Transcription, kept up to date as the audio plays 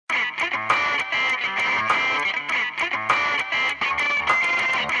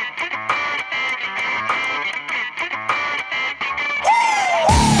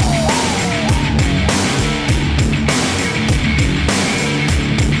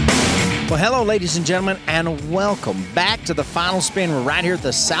Well, hello, ladies and gentlemen, and welcome back to the final spin. We're right here at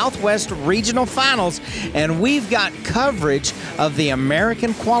the Southwest Regional Finals, and we've got coverage of the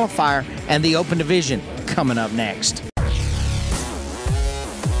American Qualifier and the Open Division coming up next.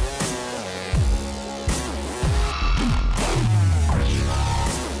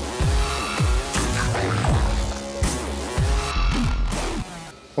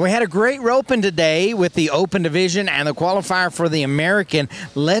 We had a great roping today with the Open Division and the qualifier for the American.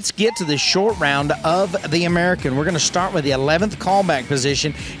 Let's get to the short round of the American. We're going to start with the 11th callback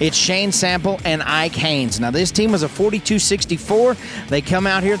position. It's Shane Sample and Ike Haynes. Now, this team was a 42.64. They come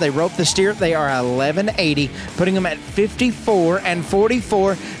out here, they rope the steer. They are 11.80, putting them at 54 and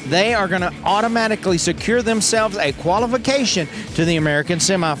 44. They are going to automatically secure themselves a qualification to the American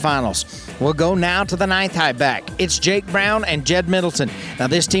semifinals. We'll go now to the 9th high back. It's Jake Brown and Jed Middleton. Now,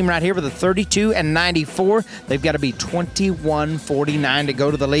 this team right here with a 32 and 94, they've got to be 21.49 to go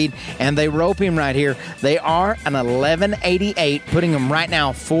to the lead, and they rope him right here. They are an 11.88, putting them right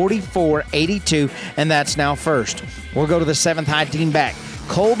now 44.82, and that's now first. We'll go to the 7th high team back.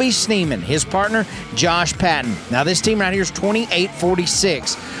 Colby Schneeman, his partner, Josh Patton. Now, this team right here is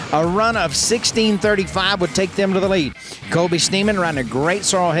 28.46. A run of 16.35 would take them to the lead. Colby Schneeman riding a great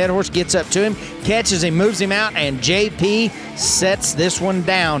sorrel head horse, gets up to him, catches him, moves him out, and JP sets this one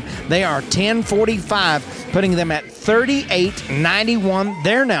down. They are 10.45, putting them at 38.91.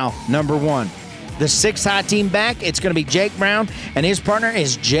 They're now number one. The 6th high team back, it's going to be Jake Brown, and his partner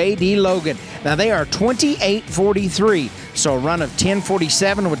is J.D. Logan. Now, they are 28.43, so a run of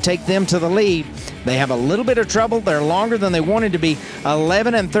 10.47 would take them to the lead. They have a little bit of trouble. They're longer than they wanted to be.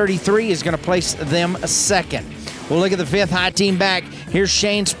 11.33 is going to place them second. We'll look at the 5th high team back. Here's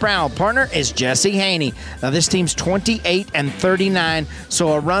Shane Sproul. Partner is Jesse Haynie. Now, this team's 28.39,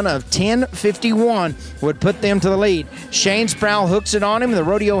 so a run of 10.51 would put them to the lead. Shane Sproul hooks it on him, the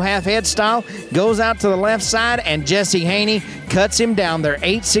rodeo half-head style, goes out to the left side, and Jesse Haynie cuts him down. They're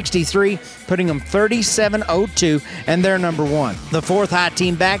 8.63, putting them 37.02, and they're number one. The 4th high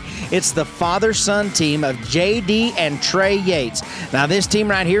team back, it's the father-son team of J.D. and Trey Yates. Now, this team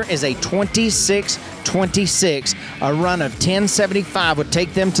right here is a 26.26. A run of 10.75 would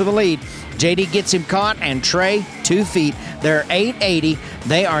take them to the lead. J.D. gets him caught, and Trey, 2 feet. They're 8.80.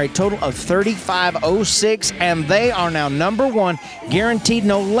 They are a total of 35.06, and they are now number one, guaranteed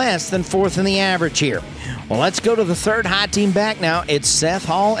no less than 4th in the average here. Well, let's go to the 3rd high team back now. It's Seth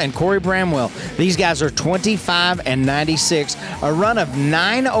Hall and Kory Bramwell. These guys are 25.96. A run of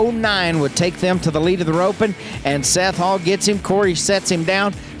 9.09 would take them to the lead of the roping, and Seth Hall gets him. Kory sets him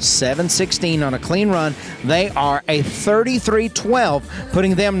down. 7.16 on a clean run. They are a 33.12,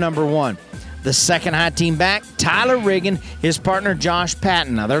 putting them number one. The 2nd high team back, Tyler Riggan, his partner Josh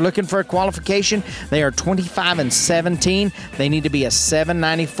Patton. Now, they're looking for a qualification. They are 25.17. They need to be a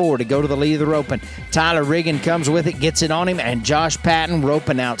 7.94 to go to the lead of the roping. Tyler Riggan comes with it, gets it on him, and Josh Patton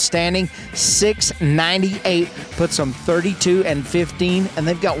roping outstanding. 6.98 puts them 32.15, and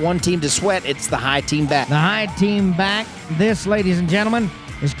they've got one team to sweat. It's the high team back. The high team back, this, ladies and gentlemen,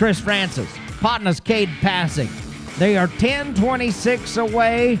 is Chris Francis. Partner's Cade Passig. They are 10.26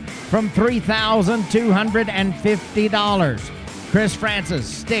 away from $3,250. Chris Francis,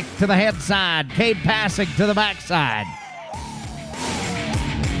 stick to the head side. Cade Passig to the backside.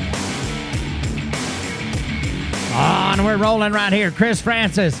 And we're rolling right here. Chris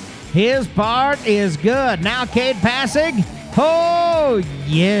Francis, his part is good. Now Cade Passig. Oh,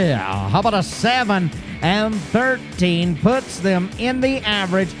 yeah. How about a 7.13 puts them in the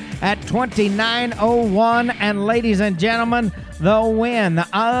average at 29.01, and ladies and gentlemen, the win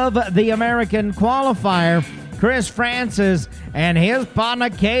of the American qualifier, Chris Francis and his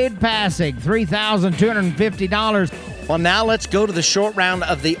partner Cade Passig, $3,250. Well, now let's go to the short round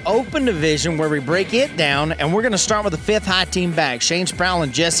of the Open Division where we break it down, and we're going to start with the 5th high team back. Shane Sproul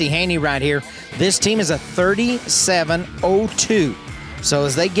and Jesse Haynie right here. This team is a 37.02. So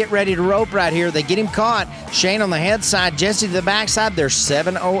as they get ready to rope right here, they get him caught. Shane on the head side, Jesse to the backside. They're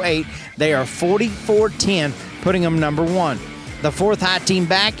 7.08. They are 44.10, putting them number one. The 4th high team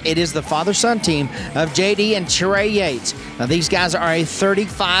back, it is the father-son team of J.D. and Trey Yates. Now, these guys are a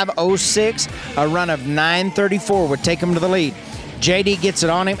 35.06. A run of 9.34 would take them to the lead. J.D. gets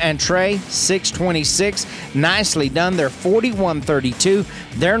it on him, and Trey, 6.26. Nicely done. They're 41.32.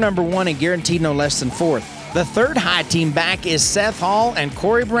 They're number one and guaranteed no less than 4th. The 3rd high team back is Seth Hall and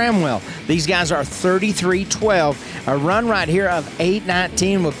Kory Bramwell. These guys are 33.12. A run right here of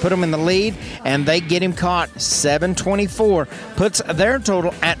 8.19 would put them in the lead, and they get him caught. 7.24 puts their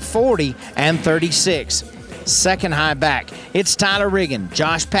total at 40.36. second high back. It's Tyler Riggan,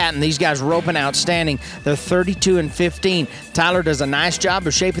 Josh Patton. These guys roping outstanding. They're 32-15. Tyler does a nice job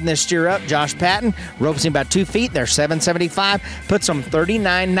of shaping this steer up. Josh Patton ropes him about 2 feet. They're 775, puts them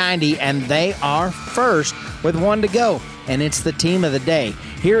 39.90, and they are first with 1 to go. And it's the team of the day.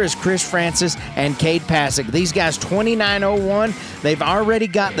 Here is Chris Francis and Cade Passig. These guys 29.01. They've already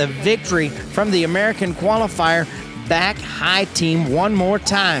got the victory from the American qualifier. Back high team one more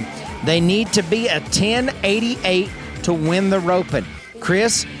time. They need to be a 10.88 to win the roping.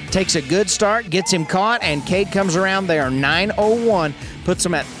 Chris takes a good start, gets him caught, and Cade comes around. They are 9.01, puts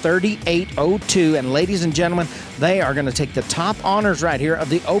them at 38.02. And ladies and gentlemen, they are going to take the top honors right here of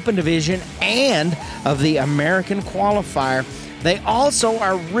the Open Division and of the American qualifier. They also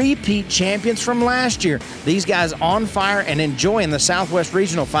are repeat champions from last year. These guys on fire and enjoying the Southwest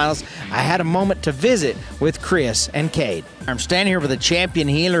Regional Finals. I had a moment to visit with Chris and Cade. I'm standing here with a champion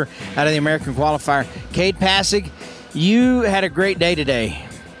healer out of the American qualifier. Cade Passig, you had a great day today.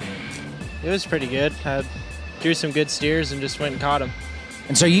 It was pretty good. I drew some good steers and just went and caught them.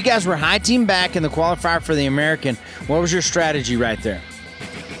 And so you guys were high team back in the qualifier for the American. What was your strategy right there?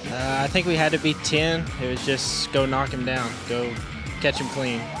 I think we had to beat 10. It was just go knock him down, go catch him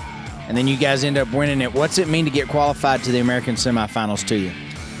clean. And then you guys end up winning it. What's it mean to get qualified to the American semifinals to you?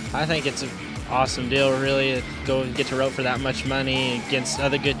 I think it's an awesome deal, really. To go and get to rope for that much money against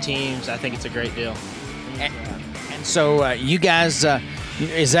other good teams. I think it's a great deal. And so you guys,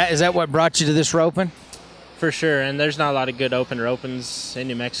 is that what brought you to this roping? For sure, and there's not a lot of good open ropens in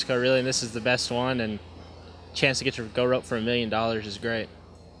New Mexico, really, and this is the best one, and chance to get to go rope for $1 million is great.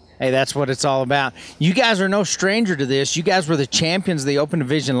 Hey, that's what it's all about. You guys are no stranger to this. You guys were the champions of the Open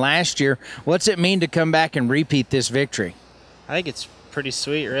Division last year. What's it mean to come back and repeat this victory? I think it's pretty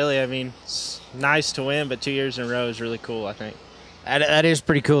sweet, really. I mean, it's nice to win, but 2 years in a row is really cool, I think. That is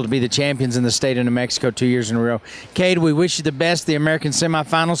pretty cool to be the champions in the state of New Mexico 2 years in a row. Cade, we wish you the best, the American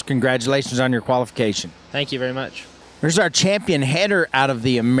semifinals. Congratulations on your qualification. Thank you very much. Here's our champion header out of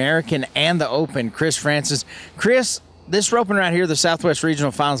the American and the Open, Chris Francis. Chris, this roping right here, the Southwest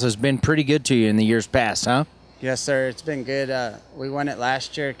Regional Finals, has been pretty good to you in the years past, huh? Yes, sir. It's been good. We won it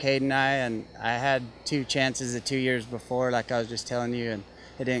last year, Cade and I had 2 chances the 2 years before, like I was just telling you, and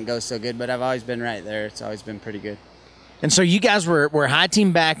it didn't go so good, but I've always been right there. It's always been pretty good. And so you guys were high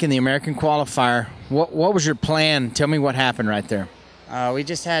team back in the American qualifier. What was your plan? Tell me what happened right there. We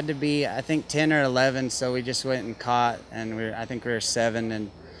just had to be, I think, 10 or 11, so we just went and caught, and I think we were 7,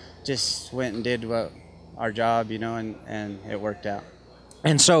 and just went and did our job, you know, and it worked out.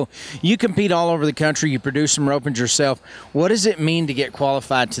 And so you compete all over the country. You produce some ropings yourself. What does it mean to get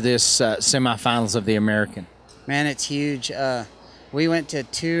qualified to this semifinals of the American? Man, it's huge. We went to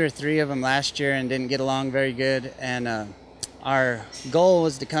 2 or 3 of them last year and didn't get along very good, and our goal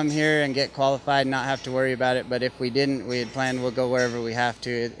was to come here and get qualified and not have to worry about it, but if we didn't, we had planned we'll go wherever we have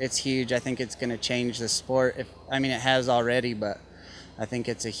to. It's huge. I think it's going to change the sport. I mean, it has already, but I think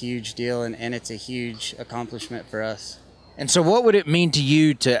it's a huge deal, and it's a huge accomplishment for us. And so what would it mean to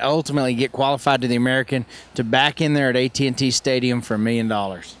you to ultimately get qualified to the American, to back in there at AT&T Stadium for $1 million?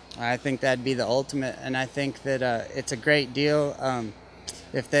 I think that'd be the ultimate, and I think that it's a great deal.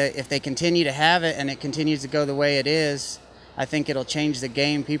 If they continue to have it and it continues to go the way it is, I think it'll change the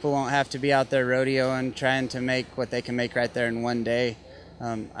game. People won't have to be out there rodeoing, trying to make what they can make right there in one day.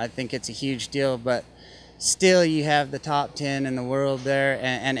 I think it's a huge deal, but still you have the top 10 in the world there,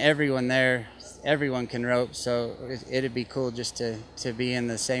 and everyone there. Everyone can rope, so it'd be cool just to be in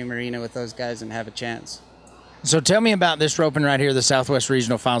the same arena with those guys and have a chance. So tell me about this roping right here, the Southwest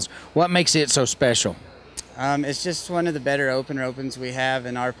Regional Finals. What makes it so special? It's just one of the better open ropings we have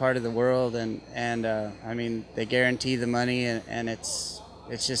in our part of the world, and I mean, they guarantee the money, and it's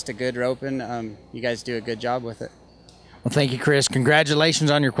just a good roping. You guys do a good job with it. Well, thank you, Chris.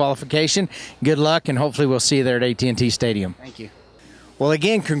 Congratulations on your qualification. Good luck, and hopefully we'll see you there at AT&T Stadium. Thank you. Well,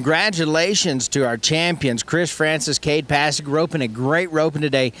 again, congratulations to our champions, Chris Francis, Cade Passig, roping a great roping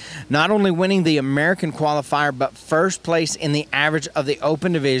today, not only winning the American qualifier, but first place in the average of the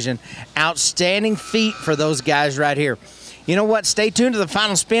Open Division. Outstanding feat for those guys right here. You know what? Stay tuned to the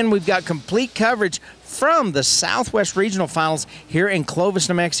final spin. We've got complete coverage from the Southwest Regional Finals here in Clovis,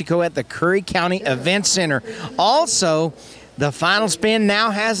 New Mexico at the Curry County Event Center. Also, the Final Spin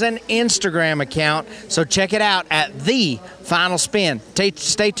now has an Instagram account, so check it out at The Final Spin.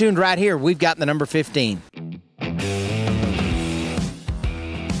 Stay tuned right here. We've got the number 15.